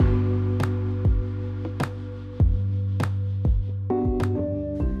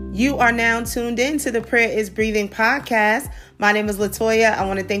You are now tuned in to the Prayer is Breathing podcast. My name is Latoya. I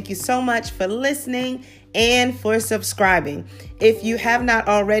want to thank you so much for listening and for subscribing. If you have not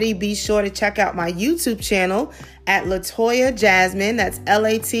already, be sure to check out my YouTube channel at Latoya Jasmine. That's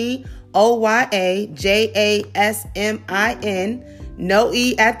LatoyaJasmin. No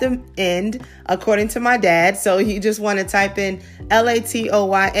E at the end, according to my dad. So you just want to type in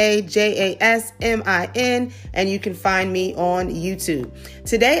LatoyaJasmin, and you can find me on YouTube.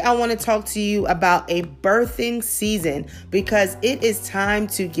 Today, I want to talk to you about a birthing season, because it is time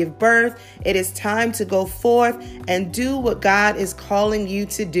to give birth. It is time to go forth and do what God is calling you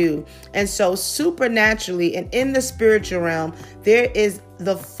to do. And so supernaturally and in the spiritual realm, there is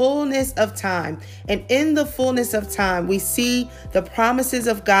the fullness of time. And in the fullness of time, we see the promises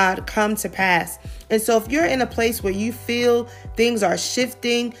of God come to pass. And so if you're in a place where you feel things are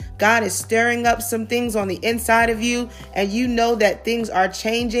shifting, God is stirring up some things on the inside of you, and you know that things are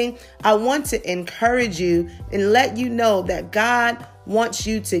changing, I want to encourage you and let you know that God wants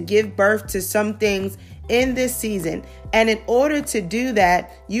you to give birth to some things in this season. And in order to do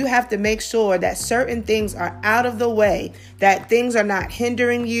that, you have to make sure that certain things are out of the way, that things are not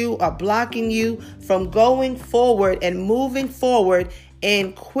hindering you or blocking you from going forward and moving forward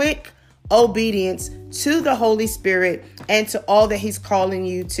in quick obedience to the Holy Spirit and to all that He's calling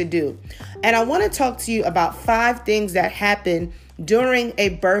you to do. And I want to talk to you about 5 things that happen during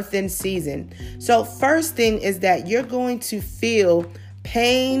a birthing season. So first thing is that you're going to feel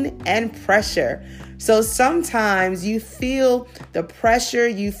pain and pressure. So sometimes you feel the pressure,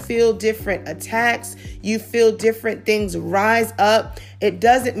 you feel different attacks, you feel different things rise up. It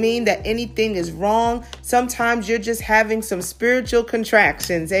doesn't mean that anything is wrong. Sometimes you're just having some spiritual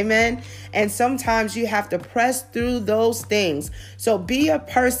contractions, amen? And sometimes you have to press through those things. So be a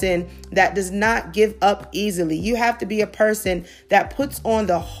person that does not give up easily. You have to be a person that puts on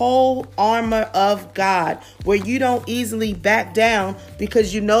the whole armor of God, where you don't easily back down,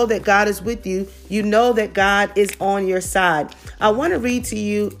 because you know that God is with you. You know that God is on your side. I want to read to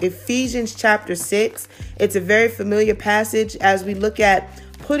you Ephesians chapter 6. It's a very familiar passage as we look at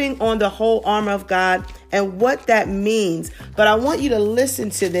putting on the whole armor of God and what that means. But I want you to listen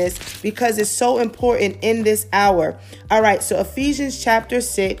to this because it's so important in this hour. All right, so Ephesians chapter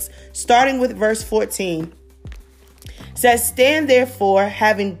 6, starting with verse 14, says, "Stand therefore,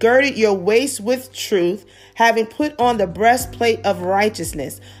 having girded your waist with truth, having put on the breastplate of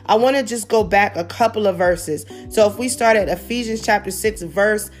righteousness." I want to just go back a couple of verses. So if we start at Ephesians chapter 6,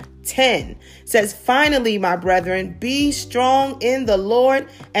 verse 10, says, "Finally, my brethren, be strong in the Lord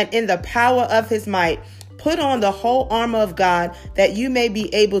and in the power of His might. Put on the whole armor of God, that you may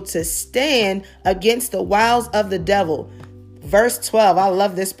be able to stand against the wiles of the devil." Verse 12, I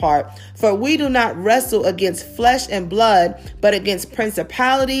love this part. "For we do not wrestle against flesh and blood, but against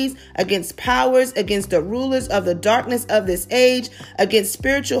principalities, against powers, against the rulers of the darkness of this age, against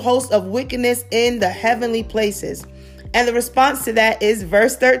spiritual hosts of wickedness in the heavenly places." And the response to that is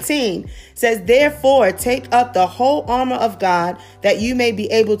verse 13, says, "Therefore take up the whole armor of God, that you may be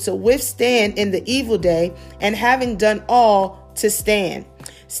able to withstand in the evil day, and having done all, to stand.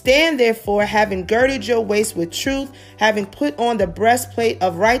 Stand therefore, having girded your waist with truth, having put on the breastplate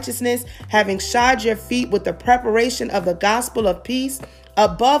of righteousness, having shod your feet with the preparation of the gospel of peace,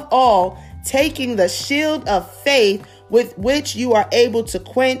 above all, taking the shield of faith, with which you are able to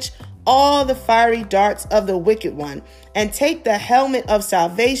quench all the fiery darts of the wicked one, and take the helmet of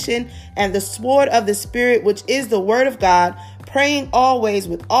salvation and the sword of the Spirit, which is the word of God, praying always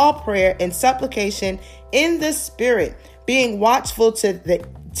with all prayer and supplication in the Spirit, being watchful to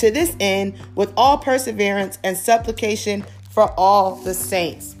this end with all perseverance and supplication for all the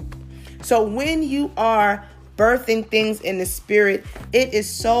saints." So when you are birthing things in the Spirit, it is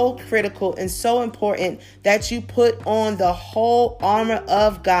so critical and so important that you put on the whole armor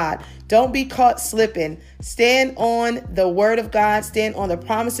of God. Don't be caught slipping. Stand on the word of God, stand on the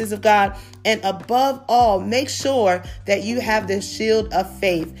promises of God, and above all, make sure that you have the shield of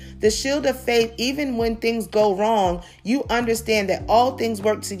faith. The shield of faith, even when things go wrong, you understand that all things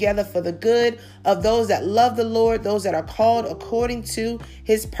work together for the good of those that love the Lord, those that are called according to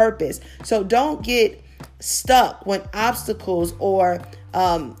His purpose. So don't get stuck when obstacles or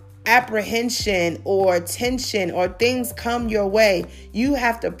apprehension or tension or things come your way. You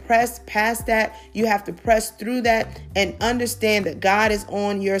have to press past that. You have to press through that and understand that God is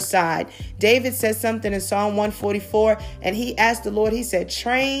on your side. David says something in Psalm 144, and he asked the Lord, he said,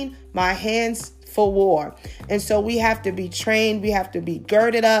 "Train my hands for war." And so we have to be trained. We have to be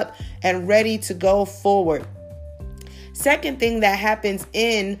girded up and ready to go forward. Second thing that happens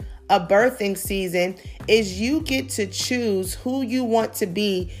in a birthing season is you get to choose who you want to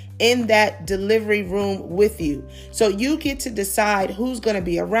be in that delivery room with you. So you get to decide who's going to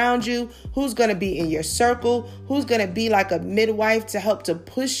be around you, who's going to be in your circle, who's going to be like a midwife to help to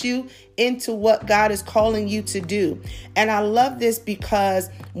push you into what God is calling you to do. And I love this because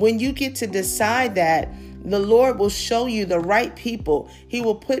when you get to decide that, the Lord will show you the right people. He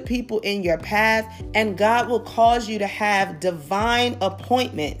will put people in your path, and God will cause you to have divine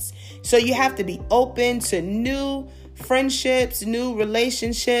appointments. So you have to be open to new friendships, new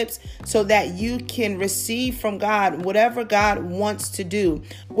relationships, so that you can receive from God whatever God wants to do.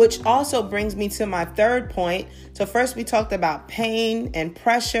 Which also brings me to my third point. So first we talked about pain and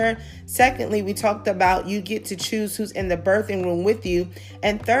pressure. Secondly, we talked about you get to choose who's in the birthing room with you.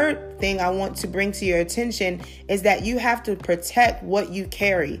 And third thing I want to bring to your attention is that you have to protect what you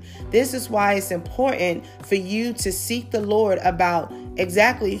carry. This is why it's important for you to seek the Lord about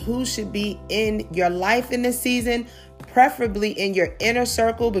exactly who should be in your life in this season, preferably in your inner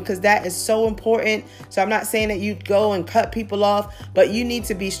circle, because that is so important. So I'm not saying that you go and cut people off, but you need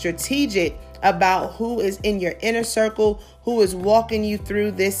to be strategic about who is in your inner circle, who is walking you through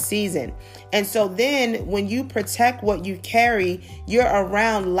this season. And so then when you protect what you carry, you're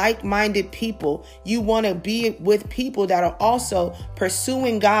around like-minded people. You want to be with people that are also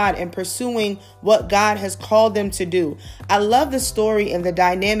pursuing God and pursuing what God has called them to do. I love the story and the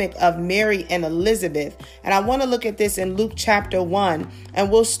dynamic of Mary and Elizabeth. And I want to look at this in Luke chapter 1, and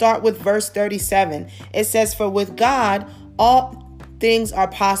we'll start with verse 37. It says, "For with God, all things are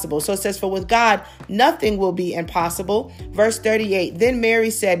possible." So it says, "For with God, nothing will be impossible." Verse 38, "Then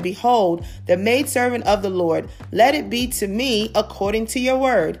Mary said, Behold, the maidservant of the Lord, let it be to me according to your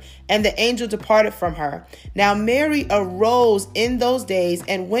word. And the angel departed from her. Now Mary arose in those days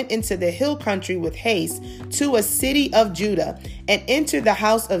and went into the hill country with haste to a city of Judah, and entered the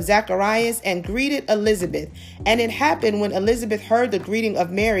house of Zacharias and greeted Elizabeth. And it happened when Elizabeth heard the greeting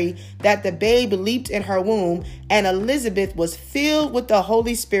of Mary that the babe leaped in her womb, and Elizabeth was filled with the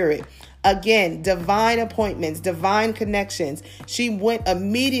Holy Spirit." Again, divine appointments, divine connections. She went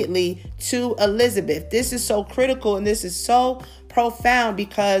immediately to Elizabeth. This is so critical, and this is so profound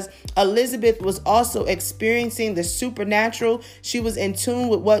because Elizabeth was also experiencing the supernatural. She was in tune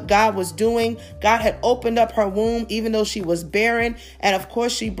with what God was doing. God had opened up her womb even though she was barren. And of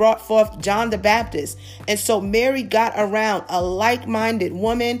course, she brought forth John the Baptist. And so Mary got around a like-minded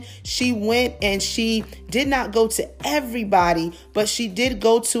woman. She went and she did not go to everybody, but she did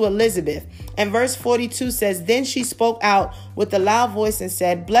go to Elizabeth. And verse 42 says, "Then she spoke out with a loud voice and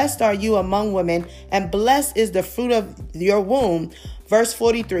said, Blessed are you among women, and blessed is the fruit of your womb." Verse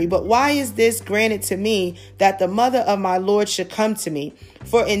 43, "But why is this granted to me, that the mother of my Lord should come to me?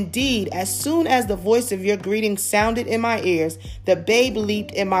 For indeed, as soon as the voice of your greeting sounded in my ears, the babe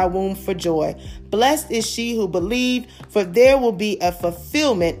leaped in my womb for joy. Blessed is she who believed, for there will be a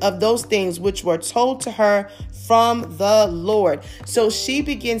fulfillment of those things which were told to her from the Lord." So she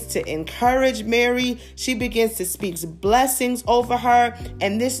begins to encourage Mary. She begins to speak blessings over her.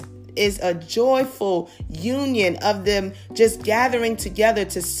 And this is a joyful union of them just gathering together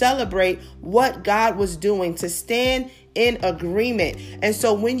to celebrate what God was doing, to stand in agreement. And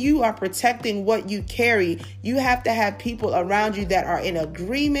so when you are protecting what you carry, you have to have people around you that are in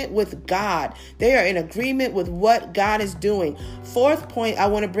agreement with God. They are in agreement with what God is doing. Fourth point I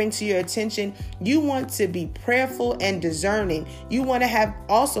want to bring to your attention, you want to be prayerful and discerning. You want to have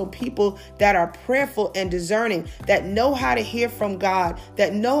also people that are prayerful and discerning, that know how to hear from God,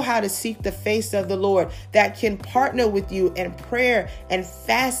 that know how to seek the face of the Lord, that can partner with you in prayer and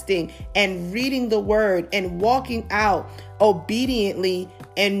fasting and reading the word and walking out obediently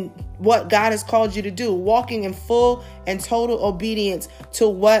in what God has called you to do, walking in full and total obedience to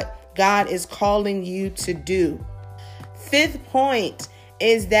what God is calling you to do. Fifth point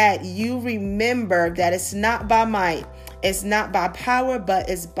is that you remember that it's not by might, it's not by power, but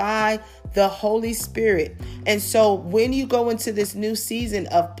it's by the Holy Spirit. And so when you go into this new season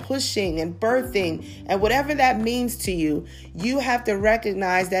of pushing and birthing and whatever that means to you, you have to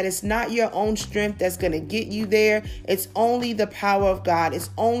recognize that it's not your own strength that's going to get you there. It's only the power of God. It's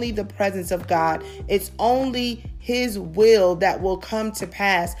only the presence of God. It's only His will that will come to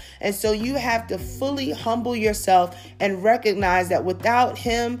pass. And so you have to fully humble yourself and recognize that without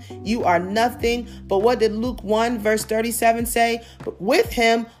Him, you are nothing. But what did Luke 1 verse 37 say? But with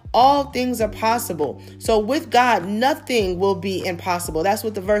Him, all things are possible. So with God, nothing will be impossible. That's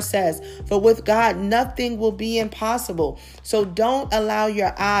what the verse says. For with God, nothing will be impossible. So don't allow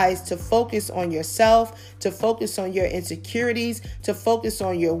your eyes to focus on yourself, to focus on your insecurities, to focus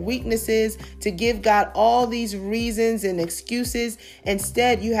on your weaknesses, to give God all these reasons and excuses.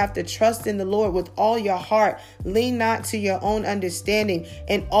 Instead, you have to trust in the Lord with all your heart. Lean not to your own understanding.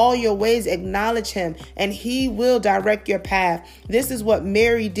 In all your ways, acknowledge him, and he will direct your path. This is what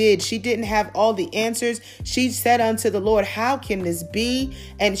Mary did. She didn't have all the answers. She said unto the Lord, how can this be?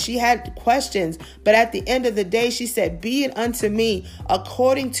 And she had questions. But at the end of the day, she said, be it unto me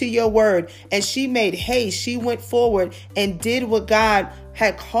according to your word. And she made haste. She went forward and did what God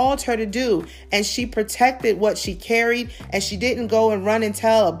had called her to do, and she protected what she carried, and she didn't go and run and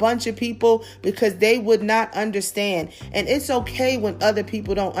tell a bunch of people because they would not understand. And it's okay when other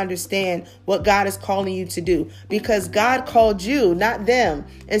people don't understand what God is calling you to do, because God called you, not them.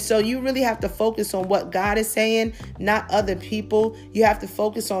 And so you really have to focus on what God is saying, not other people. You have to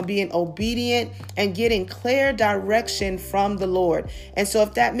focus on being obedient and getting clear direction from the Lord. And so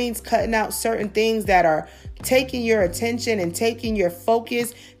if that means cutting out certain things that are taking your attention and taking your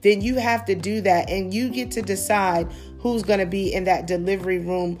focus, then you have to do that, and you get to decide who's going to be in that delivery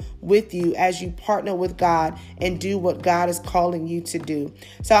room with you as you partner with God and do what God is calling you to do.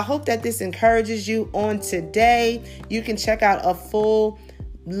 So I hope that this encourages you on today. You can check out a full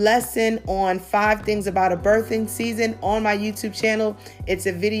lesson on 5 things about a birthing season on my YouTube channel. It's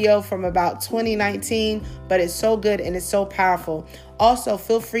a video from about 2019, but it's so good and it's so powerful. Also,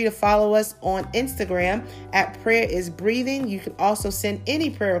 feel free to follow us on Instagram at Prayer is Breathing. You can also send any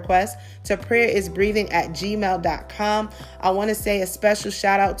prayer requests to prayerisbreathing@gmail.com. I want to say a special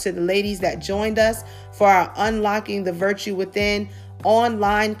shout out to the ladies that joined us for our Unlocking the Virtue Within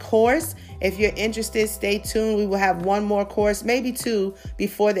online course. If you're interested, stay tuned. We will have one more course, maybe 2,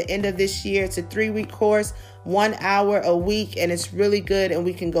 before the end of this year. It's a 3-week course, 1 hour a week, and it's really good, and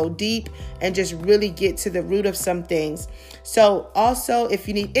we can go deep and just really get to the root of some things. So also, if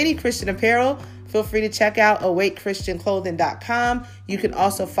you need any Christian apparel, feel free to check out awakechristianclothing.com. You can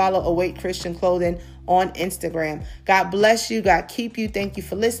also follow Awake Christian Clothing on Instagram. God bless you. God keep you. Thank you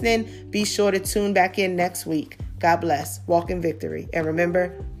for listening. Be sure to tune back in next week. God bless. Walk in victory. And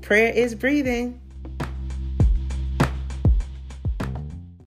remember, prayer is breathing.